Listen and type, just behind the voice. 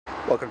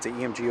Welcome to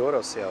EMG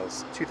Auto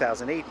Sales,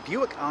 2008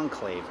 Buick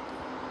Enclave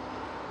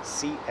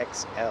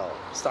CXL,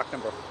 stock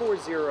number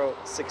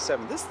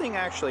 4067. This thing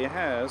actually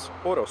has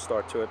auto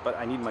start to it, but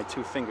I need my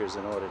two fingers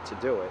in order to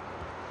do it.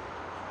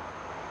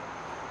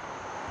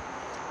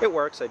 It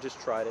works, I just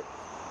tried it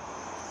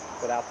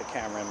without the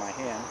camera in my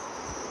hand.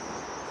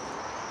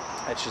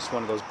 That's just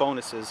one of those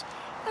bonuses.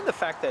 And the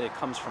fact that it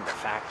comes from the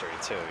factory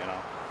too, you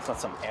know. It's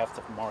not some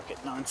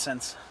aftermarket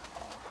nonsense.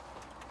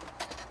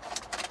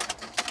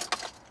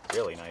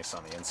 Really nice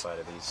on the inside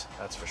of these,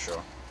 that's for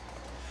sure.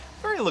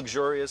 Very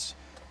luxurious.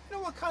 You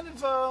know what, kind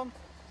of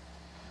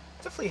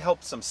definitely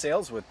helped some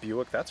sales with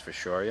Buick, that's for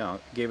sure. You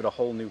know, gave it a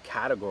whole new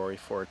category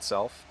for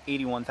itself.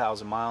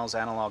 81,000 miles,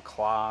 analog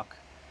clock.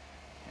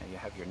 And you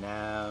have your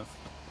nav.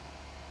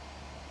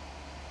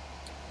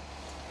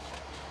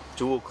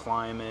 Dual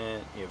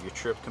climate. You have your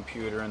trip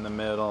computer in the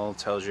middle.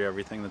 Tells you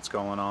everything that's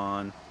going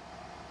on.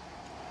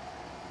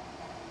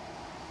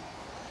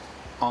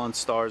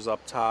 OnStar's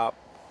up top.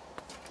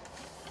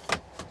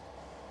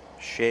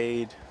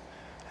 Shade.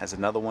 Has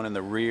another one in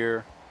the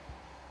rear.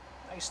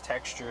 Nice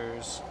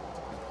textures.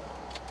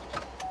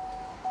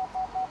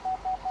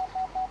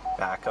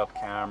 Backup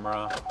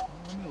camera.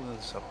 Let me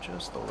lift this up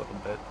just a little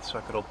bit so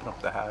I could open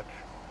up the hatch.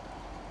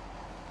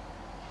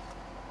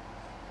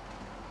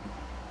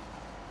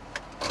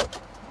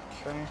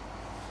 Okay.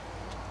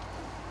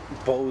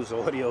 Bose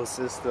audio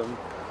system.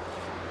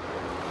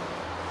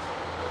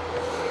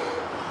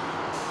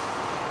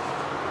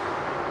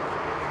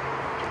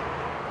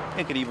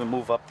 You could even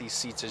move up these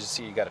seats. As you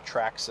see, you got a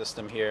track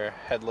system here,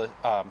 headless,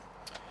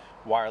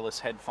 wireless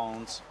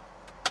headphones.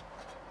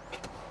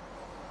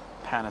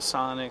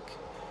 Panasonic,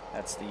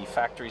 that's the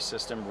factory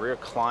system. Rear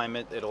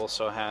climate it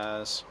also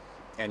has,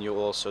 and you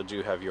also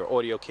do have your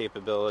audio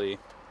capability.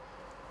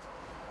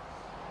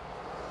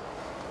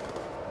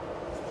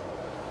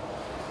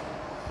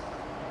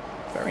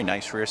 Very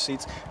nice rear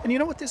seats. And you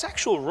know what, there's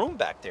actual room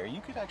back there. You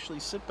could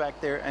actually sit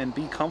back there and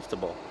be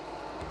comfortable.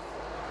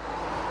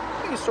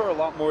 You saw a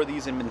lot more of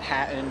these in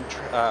Manhattan,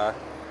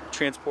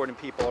 transporting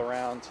people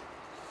around.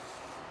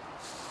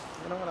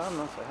 You know what, I don't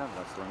know if I have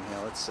enough room here.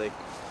 Let's see.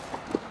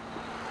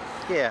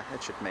 Yeah,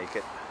 it should make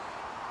it.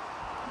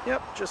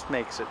 Yep, just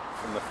makes it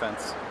from the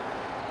fence.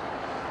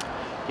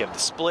 You have the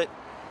split.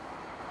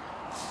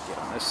 Get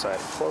on this side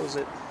and close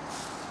it.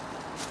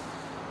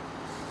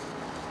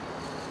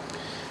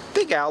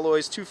 Big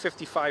alloys,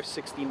 255,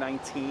 60,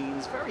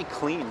 19s. Very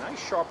clean,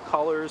 nice sharp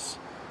colors.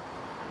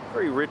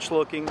 Very rich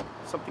looking,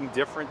 something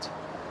different.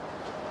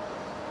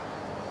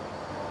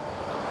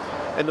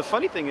 And the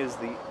funny thing is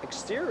the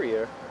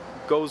exterior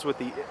goes with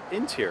the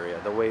interior,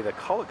 the way the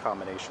color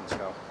combinations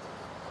go.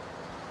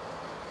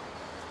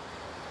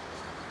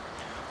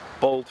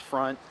 Bold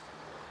front.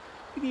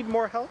 If you need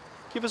more help,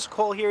 give us a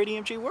call here at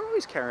EMG. We're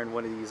always carrying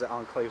one of these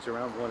Enclaves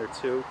around, one or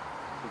two,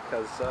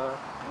 because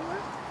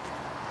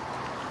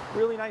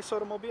really nice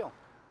automobile.